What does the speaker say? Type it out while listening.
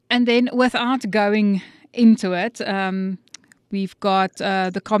And then without going into it, we've got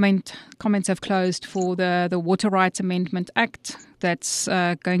the comments have closed for the Water Rights Amendment Act that's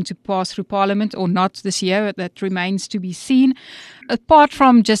going to pass through Parliament or not this year. That remains to be seen. Apart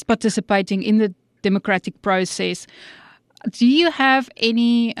from just participating in the democratic process, do you have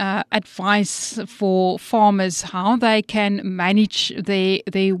any advice for farmers how they can manage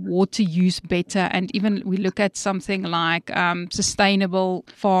their water use better? And even we look at something like sustainable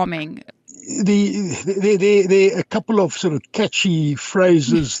farming. There are a couple of sort of catchy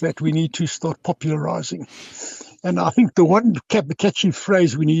phrases that we need to start popularizing. And I think the one catchy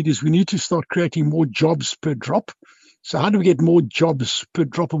phrase we need to start creating more jobs per drop. So how do we get more jobs per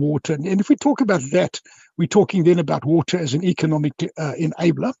drop of water? And if we talk about that, we're talking then about water as an economic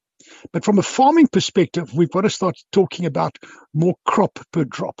enabler. But from a farming perspective, we've got to start talking about more crop per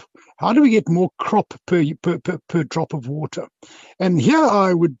drop. How do we get more crop per drop of water? And here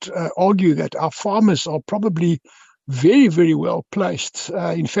I would argue that our farmers are probably very, very well placed.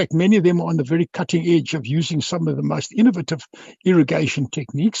 In fact, many of them are on the very cutting edge of using some of the most innovative irrigation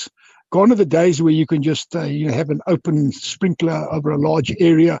techniques. Gone are the days where you can just have an open sprinkler over a large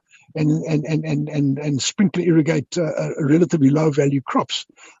area and sprinkler irrigate relatively low value crops.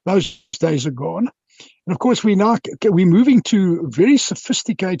 Those days are gone. And of course, we're moving to very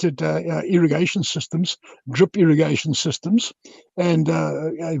sophisticated irrigation systems, drip irrigation systems, and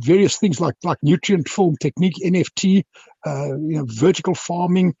various things like nutrient film technique, NFT, vertical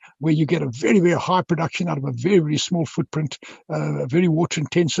farming, where you get a very, very high production out of a very, very small footprint, very water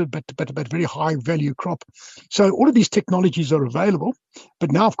intensive, but very high value crop. So all of these technologies are available.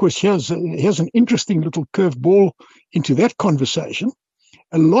 But now, of course, here's an interesting little curveball into that conversation.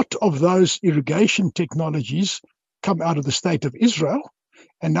 A lot of those irrigation technologies come out of the state of Israel.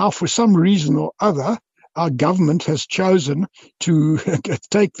 And now, for some reason or other, our government has chosen to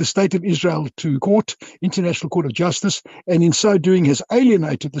take the state of Israel to court, International Court of Justice, and in so doing has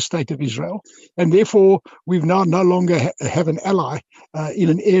alienated the state of Israel. And therefore, we've now no longer have an ally in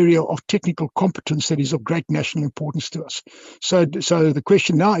an area of technical competence that is of great national importance to us. So the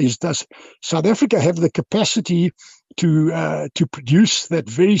question now is, does South Africa have the capacity to produce that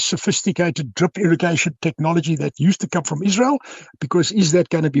very sophisticated drip irrigation technology that used to come from Israel? Because is that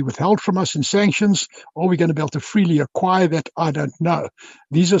going to be withheld from us in sanctions? Are we going to be able to freely acquire that? I don't know.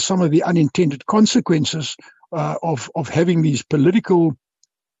 These are some of the unintended consequences of having these political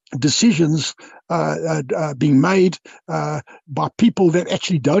decisions being made by people that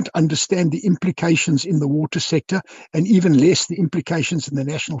actually don't understand the implications in the water sector, and even less the implications in the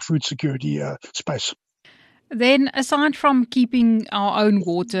national food security space. Then, aside from keeping our own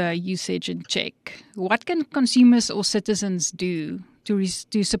water usage in check, what can consumers or citizens do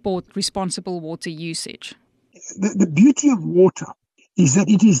to support responsible water usage? The beauty of water is that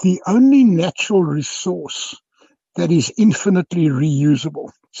it is the only natural resource that is infinitely reusable.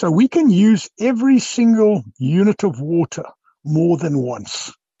 So we can use every single unit of water more than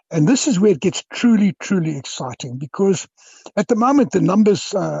once. And this is where it gets truly, truly exciting, because at the moment, the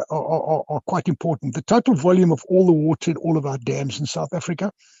numbers are quite important. The total volume of all the water in all of our dams in South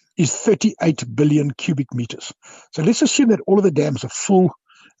Africa is 38 billion cubic meters. So let's assume that all of the dams are full.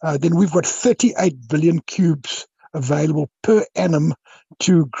 Then we've got 38 billion cubes available per annum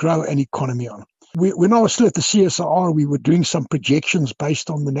to grow an economy on. When I was still at the CSIR, we were doing some projections based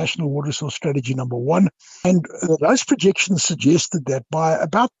on the National Water Resource Strategy number 1. And those projections suggested that by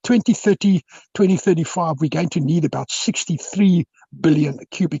about 2030, 2035, we're going to need about 63 billion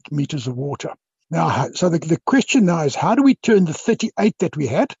cubic meters of water. Now, so the question now is, how do we turn the 38 that we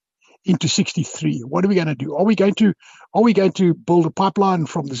had into 63? What are we going to do? Are we going to build a pipeline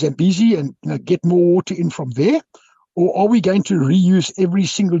from the Zambezi and get more water in from there? Or are we going to reuse every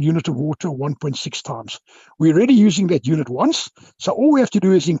single unit of water 1.6 times? We're already using that unit once, so all we have to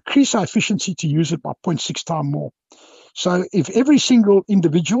do is increase our efficiency to use it by 0.6 times more. So if every single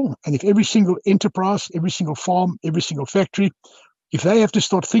individual and if every single enterprise, every single farm, every single factory, if they have to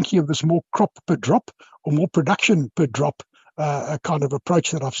start thinking of this more crop per drop or more production per drop kind of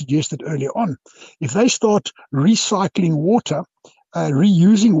approach that I've suggested earlier on, if they start recycling water,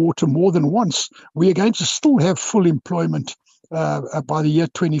 reusing water more than once, we are going to still have full employment by the year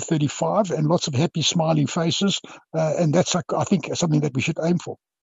 2035 and lots of happy, smiling faces. And that's, I think, something that we should aim for.